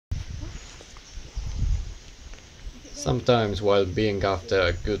Sometimes while being after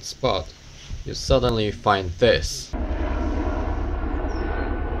a good spot, you suddenly find this.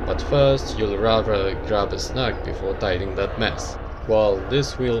 But first you'll rather grab a snack before tidying that mess. While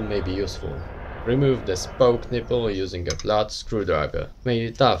this wheel may be useful, remove the spoke nipple using a flat screwdriver. It may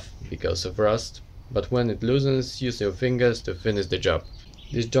be tough because of rust, but when it loosens, use your fingers to finish the job.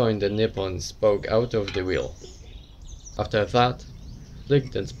 Disjoint the nipple and spoke out of the wheel. After that,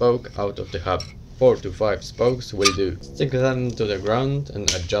 flick the spoke out of the hub. 4 to 5 spokes will do. Stick them to the ground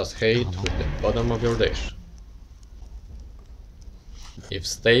and adjust height with the bottom of your dish. If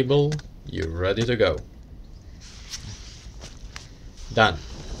stable, you're ready to go. Done.